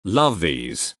Love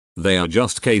these. They are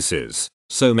just cases,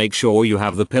 so make sure you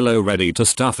have the pillow ready to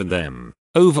stuff in them.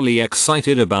 Overly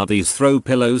excited about these throw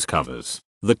pillows covers.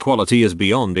 The quality is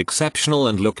beyond exceptional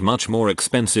and look much more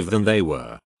expensive than they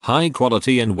were. High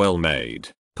quality and well made.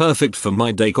 Perfect for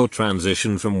my decor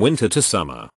transition from winter to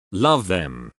summer. Love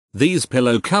them. These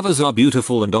pillow covers are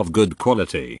beautiful and of good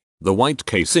quality. The white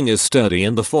casing is sturdy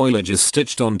and the foliage is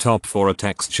stitched on top for a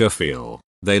texture feel.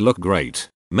 They look great.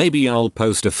 Maybe I'll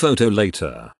post a photo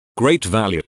later. Great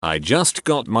value. I just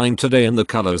got mine today and the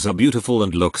colors are beautiful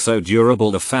and look so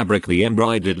durable. The fabric, the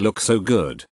embroidered, looks so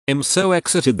good. I'm so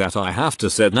excited that I have to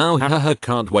say now, hahaha,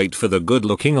 can't wait for the good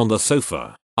looking on the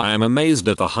sofa. I am amazed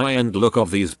at the high-end look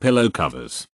of these pillow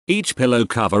covers. Each pillow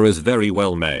cover is very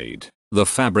well made. The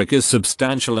fabric is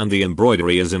substantial and the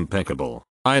embroidery is impeccable.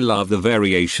 I love the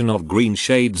variation of green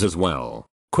shades as well.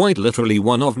 Quite literally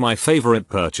one of my favorite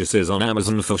purchases on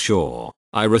Amazon for sure.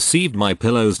 I received my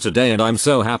pillows today and I'm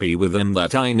so happy with them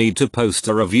that I need to post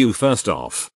a review. First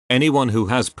off, anyone who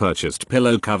has purchased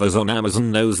pillow covers on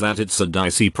Amazon knows that it's a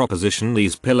dicey proposition.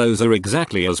 These pillows are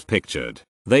exactly as pictured.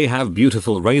 They have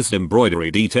beautiful raised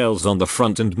embroidery details on the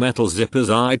front and metal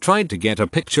zippers. I tried to get a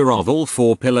picture of all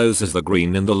 4 pillows as the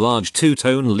green in the large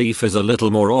two-tone leaf is a little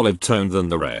more olive toned than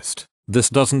the rest. This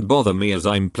doesn't bother me as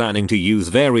I'm planning to use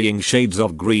varying shades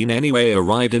of green anyway.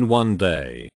 Arrived in one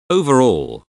day.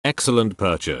 Overall, excellent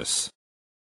purchase.